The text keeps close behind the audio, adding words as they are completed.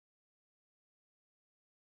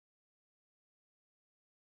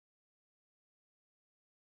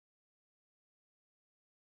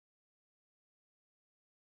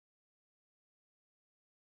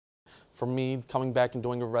For me, coming back and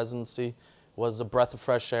doing a residency was a breath of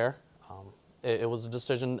fresh air. It was a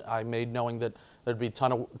decision I made knowing that there'd be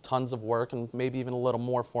tons of work and maybe even a little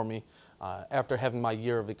more for me after having my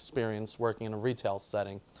year of experience working in a retail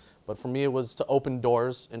setting. But for me, it was to open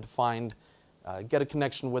doors and to get a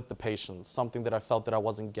connection with the patients, something that I felt that I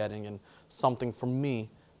wasn't getting, and something for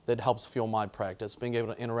me that helps fuel my practice, being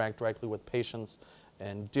able to interact directly with patients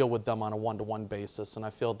and deal with them on a one-to-one basis. And I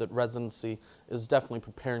feel that residency is definitely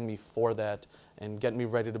preparing me for that and getting me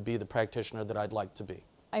ready to be the practitioner that I'd like to be.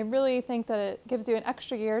 I really think that it gives you an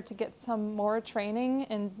extra year to get some more training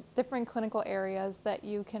in different clinical areas that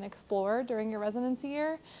you can explore during your residency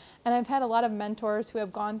year. And I've had a lot of mentors who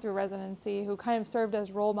have gone through residency who kind of served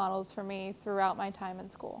as role models for me throughout my time in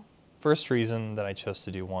school. First reason that I chose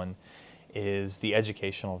to do one is the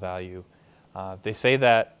educational value. They say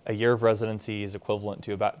that a year of residency is equivalent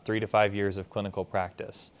to about 3 to 5 years of clinical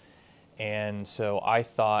practice. And so I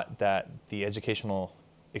thought that the educational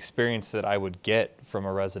experience that I would get from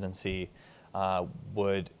a residency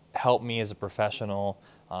would help me as a professional,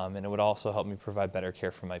 and it would also help me provide better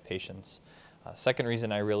care for my patients. Second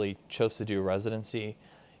reason I really chose to do a residency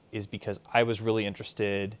is because I was really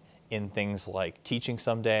interested in things like teaching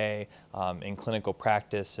someday, in clinical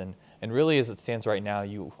practice, and really as it stands right now,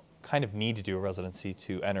 you kind of need to do a residency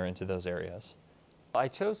to enter into those areas. I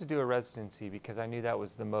chose to do a residency because I knew that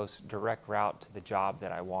was the most direct route to the job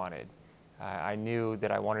that I wanted. I knew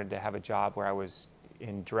that I wanted to have a job where I was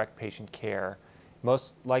in direct patient care,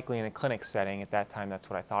 most likely in a clinic setting. At that time,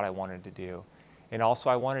 that's what I thought I wanted to do. And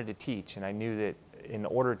also I wanted to teach, and I knew that in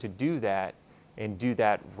order to do that and do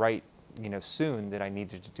that right, soon, that I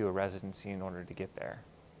needed to do a residency in order to get there.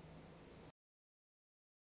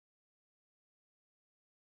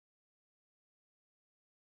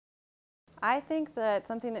 I think that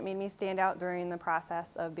something that made me stand out during the process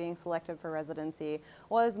of being selected for residency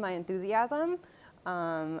was my enthusiasm.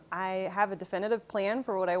 I have a definitive plan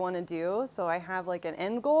for what I want to do, so I have like an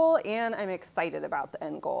end goal, and I'm excited about the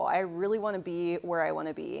end goal. I really want to be where I want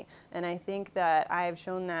to be, and I think that I've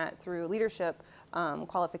shown that through leadership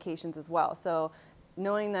qualifications as well. So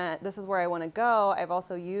knowing that this is where I want to go, I've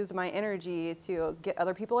also used my energy to get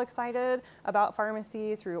other people excited about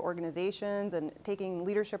pharmacy through organizations and taking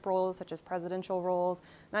leadership roles such as presidential roles.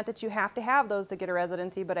 Not that you have to have those to get a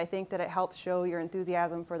residency, but I think that it helps show your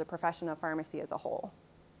enthusiasm for the profession of pharmacy as a whole.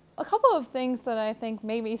 A couple of things that I think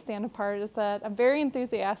made me stand apart is that I'm very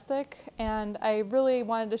enthusiastic, and I really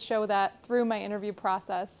wanted to show that through my interview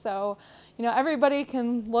process. So, everybody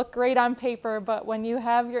can look great on paper, but when you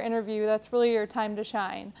have your interview, that's really your time to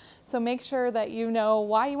shine. So make sure that you know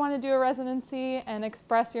why you want to do a residency and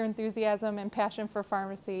express your enthusiasm and passion for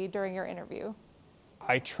pharmacy during your interview.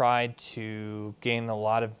 I tried to gain a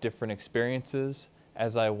lot of different experiences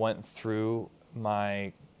as I went through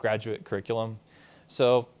my graduate curriculum.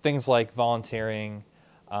 So things like volunteering,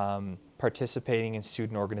 participating in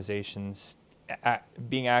student organizations,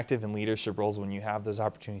 being active in leadership roles when you have those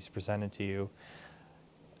opportunities presented to you,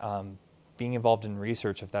 being involved in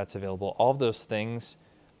research if that's available. All of those things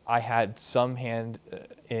I had some hand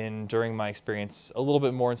in during my experience, a little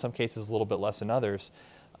bit more in some cases, a little bit less in others.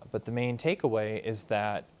 But the main takeaway is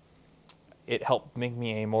that it helped make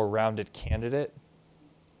me a more rounded candidate.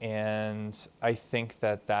 And I think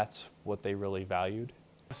that that's what they really valued.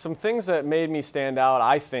 Some things that made me stand out,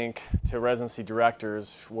 I think, to residency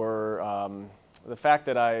directors were the fact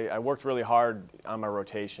that I worked really hard on my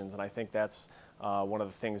rotations, and I think that's one of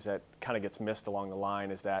the things that kind of gets missed along the line,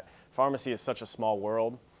 is that pharmacy is such a small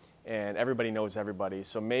world and everybody knows everybody.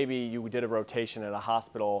 So maybe you did a rotation at a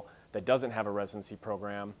hospital that doesn't have a residency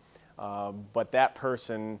program, but that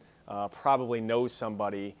person probably knows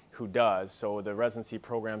somebody who does. So the residency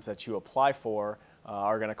programs that you apply for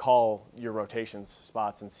are going to call your rotation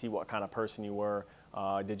spots and see what kind of person you were.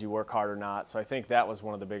 Did you work hard or not? So I think that was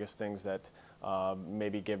one of the biggest things that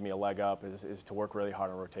maybe gave me a leg up, is to work really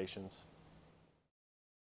hard on rotations.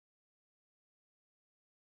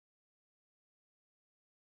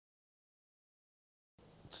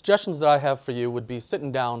 Suggestions that I have for you would be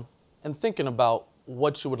sitting down and thinking about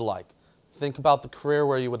what you would like. Think about the career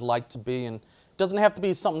where you would like to be, and it doesn't have to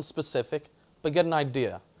be something specific, but get an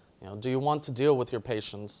idea. Do you want to deal with your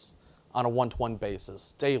patients on a one-to-one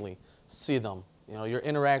basis, daily, see them, your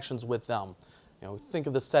interactions with them. Think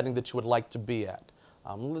of the setting that you would like to be at,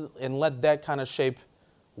 and let that kind of shape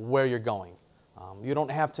where you're going. You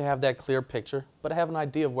don't have to have that clear picture, but have an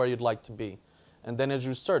idea of where you'd like to be. And then as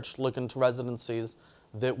you search, look into residencies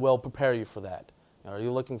that will prepare you for that. Are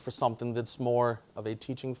you looking for something that's more of a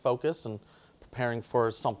teaching focus and preparing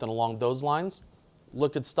for something along those lines?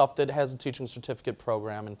 look at stuff that has a teaching certificate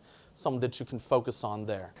program and something that you can focus on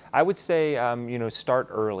there? I would say, start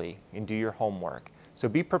early and do your homework. So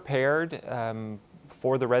be prepared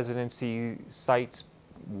for the residency sites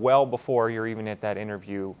well before you're even at that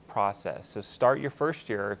interview process. So start your first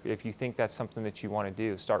year if you think that's something that you want to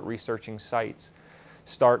do. Start researching sites.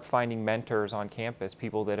 Start finding mentors on campus,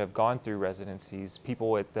 people that have gone through residencies,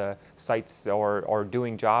 people at the sites or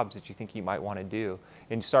doing jobs that you think you might want to do.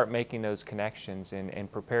 And start making those connections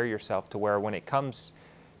and prepare yourself to where when it comes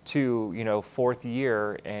to fourth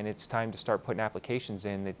year and it's time to start putting applications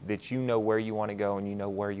in, that you know where you want to go and you know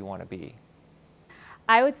where you want to be.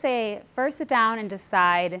 I would say first sit down and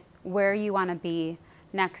decide where you want to be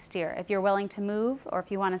next year. If you're willing to move or if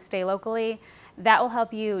you want to stay locally, that will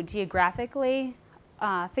help you geographically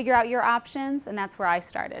figure out your options, and that's where I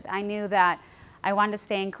started. I knew that I wanted to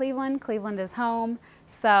stay in Cleveland. Cleveland is home,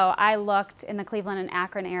 so I looked in the Cleveland and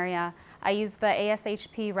Akron area. I used the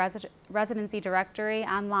ASHP residency directory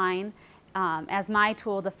online as my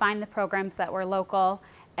tool to find the programs that were local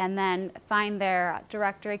and then find their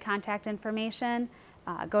directory contact information,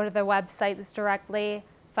 go to their websites directly,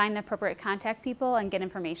 find the appropriate contact people, and get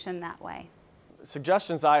information that way.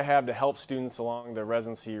 Suggestions I have to help students along the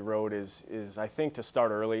residency road is I think to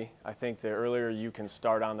start early. I think the earlier you can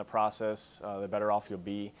start on the process, the better off you'll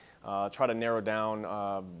be. Try to narrow down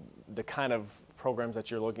the kind of programs that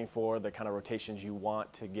you're looking for, the kind of rotations you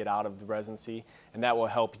want to get out of the residency, and that will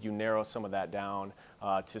help you narrow some of that down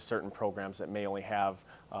to certain programs that may only have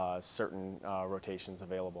certain rotations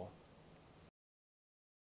available.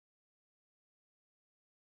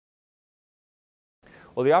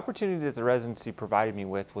 Well, the opportunity that the residency provided me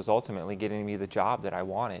with was ultimately getting me the job that I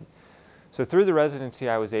wanted. So through the residency,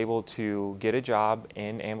 I was able to get a job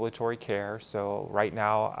in ambulatory care. So right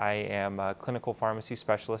now, I am a clinical pharmacy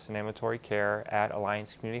specialist in ambulatory care at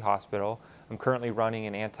Alliance Community Hospital. I'm currently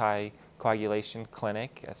running an anticoagulation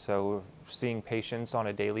clinic, so seeing patients on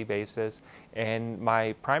a daily basis. And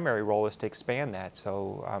my primary role is to expand that.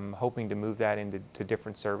 So I'm hoping to move that into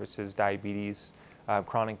different services, diabetes,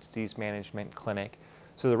 chronic disease management clinic.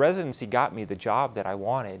 So the residency got me the job that I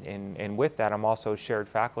wanted, and with that I'm also shared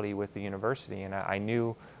faculty with the university, and I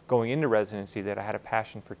knew going into residency that I had a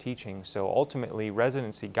passion for teaching, so ultimately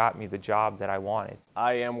residency got me the job that I wanted.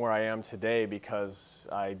 I am where I am today because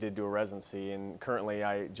I did do a residency, and currently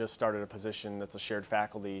I just started a position that's a shared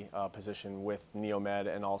faculty position with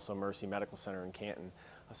NEOMED and also Mercy Medical Center in Canton.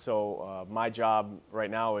 So my job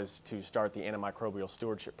right now is to start the antimicrobial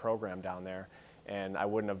stewardship program down there. And I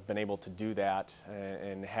wouldn't have been able to do that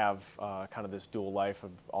and have kind of this dual life of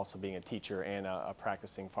also being a teacher and a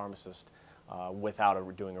practicing pharmacist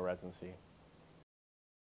without doing a residency.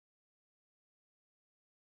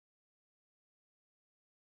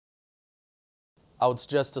 I would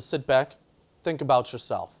suggest to sit back, think about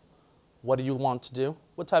yourself. What do you want to do?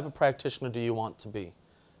 What type of practitioner do you want to be?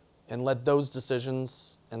 And let those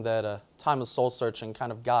decisions and that time of soul searching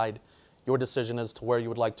kind of guide your decision as to where you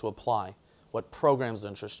would like to apply, what programs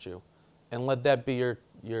interest you, and let that be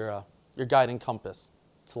your guiding compass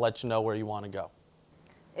to let you know where you want to go.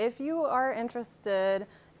 If you are interested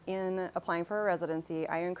in applying for a residency,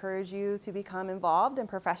 I encourage you to become involved in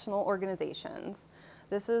professional organizations.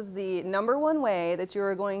 This is the #1 way that you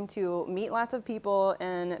are going to meet lots of people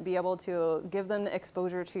and be able to give them the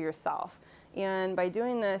exposure to yourself. And by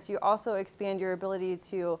doing this, you also expand your ability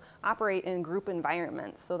to operate in group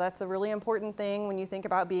environments. So that's a really important thing when you think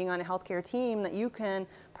about being on a healthcare team, that you can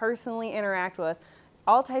personally interact with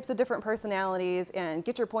all types of different personalities and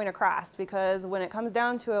get your point across, because when it comes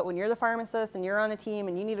down to it, when you're the pharmacist and you're on a team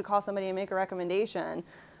and you need to call somebody and make a recommendation,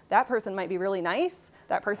 that person might be really nice,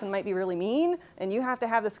 that person might be really mean, and you have to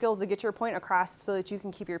have the skills to get your point across so that you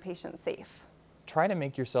can keep your patients safe. Try to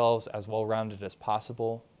make yourselves as well-rounded as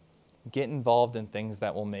possible. Get involved in things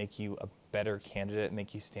that will make you a better candidate,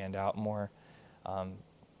 make you stand out more.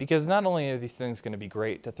 Because not only are these things going to be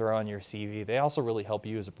great to throw on your CV, they also really help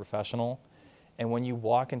you as a professional. And when you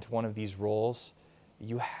walk into one of these roles,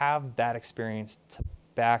 you have that experience to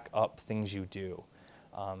back up things you do.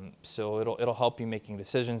 So it'll help you making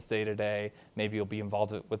decisions day to day. Maybe you'll be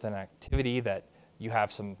involved with an activity that you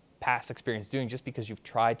have some past experience doing just because you've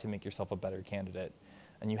tried to make yourself a better candidate.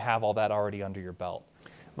 And you have all that already under your belt.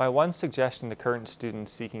 My one suggestion to current students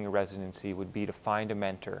seeking a residency would be to find a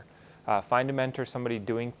mentor. Find a mentor, somebody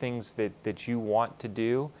doing things that you want to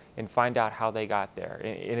do, and find out how they got there.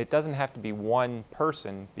 And it doesn't have to be one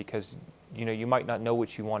person, because you might not know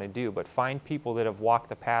what you want to do, but find people that have walked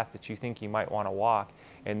the path that you think you might want to walk,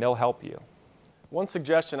 and they'll help you. One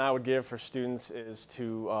suggestion I would give for students is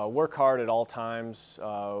to work hard at all times,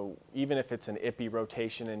 even if it's an ippy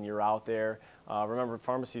rotation and you're out there. Remember,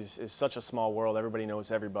 pharmacy is such a small world. Everybody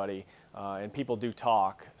knows everybody, and people do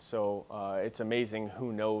talk. So it's amazing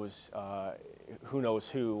who knows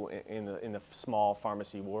who in the small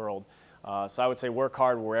pharmacy world. So I would say work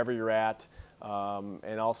hard wherever you're at,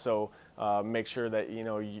 and also make sure that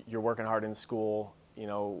you're working hard in school.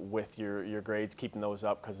 With your grades, keeping those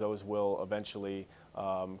up, because those will eventually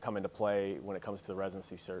come into play when it comes to the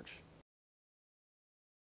residency search.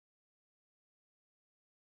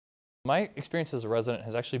 My experience as a resident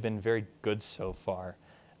has actually been very good so far.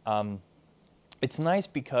 It's nice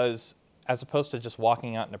because as opposed to just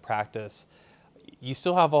walking out into practice, you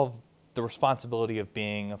still have all the responsibility of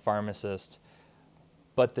being a pharmacist,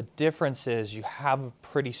 but the difference is you have a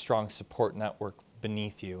pretty strong support network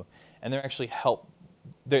beneath you, and they're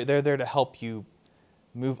there to help you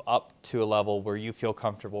move up to a level where you feel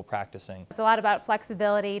comfortable practicing. It's a lot about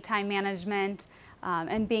flexibility, time management,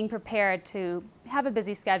 and being prepared to have a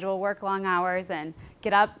busy schedule, work long hours, and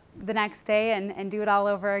get up the next day and do it all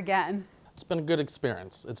over again. It's been a good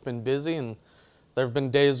experience. It's been busy, and there have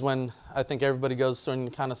been days when I think everybody goes through and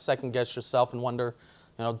you kind of second guess yourself and wonder,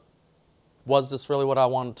 was this really what I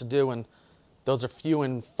wanted to do? And those are few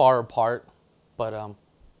and far apart, but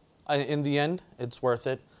in the end, it's worth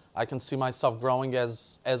it. I can see myself growing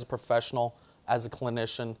as a professional, as a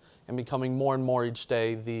clinician, and becoming more and more each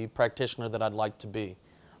day the practitioner that I'd like to be.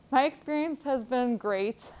 My experience has been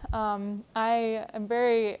great. I am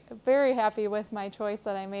very, very happy with my choice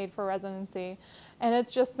that I made for residency, and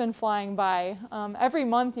it's just been flying by. Every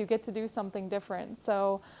month you get to do something different,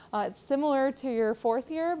 so it's similar to your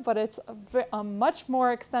fourth year, but it's much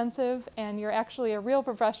more extensive, and you're actually a real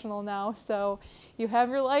professional now. So you have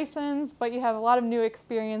your license, but you have a lot of new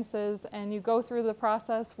experiences, and you go through the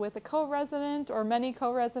process with a co-resident or many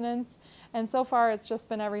co-residents, and so far it's just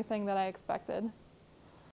been everything that I expected.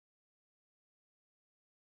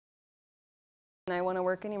 I want to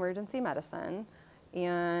work in emergency medicine,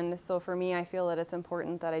 and so for me, I feel that it's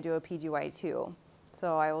important that I do a PGY too.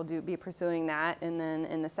 So I will be pursuing that, and then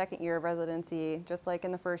in the second year of residency, just like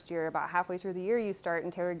in the first year, about halfway through the year, you start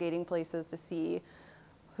interrogating places to see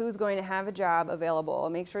who's going to have a job available.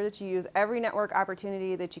 Make sure that you use every network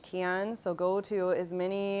opportunity that you can, so go to as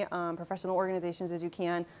many professional organizations as you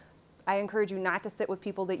can. I encourage you not to sit with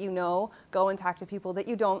people that you know. Go and talk to people that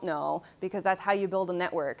you don't know, because that's how you build a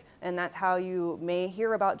network, and that's how you may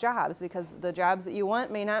hear about jobs, because the jobs that you want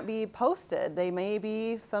may not be posted. They may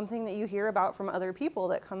be something that you hear about from other people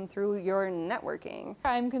that come through your networking.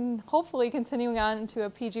 I'm hopefully continuing on into a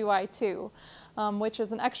PGY2, which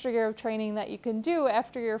is an extra year of training that you can do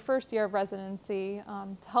after your first year of residency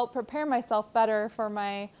to help prepare myself better for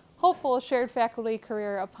my hopeful shared faculty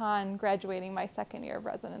career upon graduating my second year of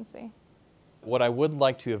residency. What I would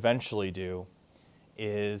like to eventually do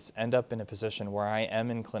is end up in a position where I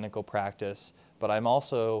am in clinical practice, but I'm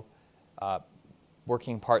also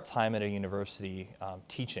working part-time at a university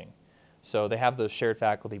teaching. So they have those shared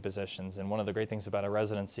faculty positions, and one of the great things about a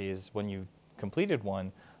residency is when you completed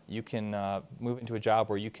one, you can move into a job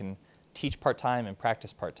where you can teach part-time and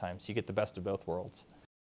practice part-time, so you get the best of both worlds.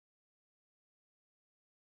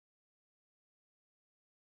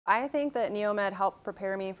 I think that NEOMED helped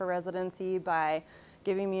prepare me for residency by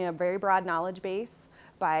giving me a very broad knowledge base,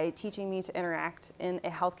 by teaching me to interact in a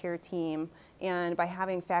healthcare team, and by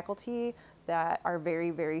having faculty that are very,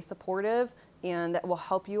 very supportive and that will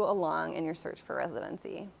help you along in your search for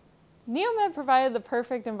residency. NEOMED provided the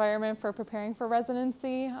perfect environment for preparing for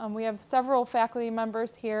residency. We have several faculty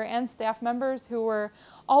members here and staff members who were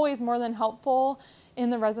always more than helpful in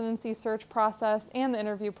the residency search process and the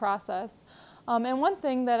interview process. And one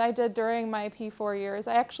thing that I did during my P4 years,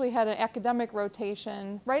 I actually had an academic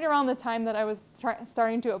rotation right around the time that I was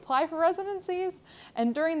starting to apply for residencies.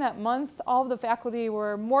 And during that month, all of the faculty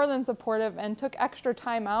were more than supportive and took extra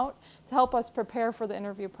time out to help us prepare for the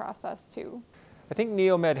interview process too. I think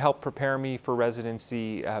NEOMED helped prepare me for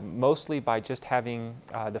residency mostly by just having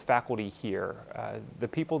the faculty here. The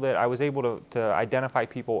people that I was able to identify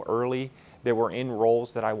people early that were in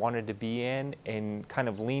roles that I wanted to be in, and kind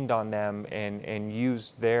of leaned on them and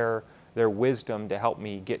used their wisdom to help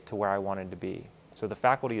me get to where I wanted to be. So the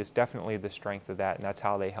faculty is definitely the strength of that, and that's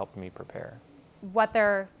how they helped me prepare. What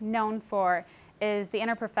they're known for is the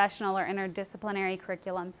interprofessional or interdisciplinary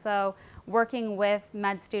curriculum. So working with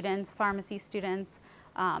med students, pharmacy students,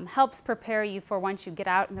 helps prepare you for once you get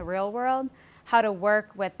out in the real world, how to work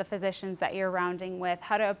with the physicians that you're rounding with,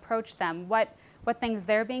 how to approach them, what things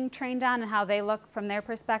they're being trained on and how they look from their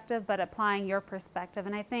perspective, but applying your perspective.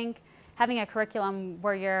 And I think having a curriculum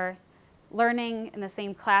where you're learning in the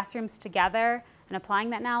same classrooms together and applying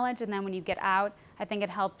that knowledge, and then when you get out, I think it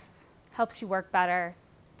helps you work better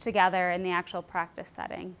together in the actual practice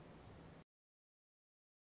setting.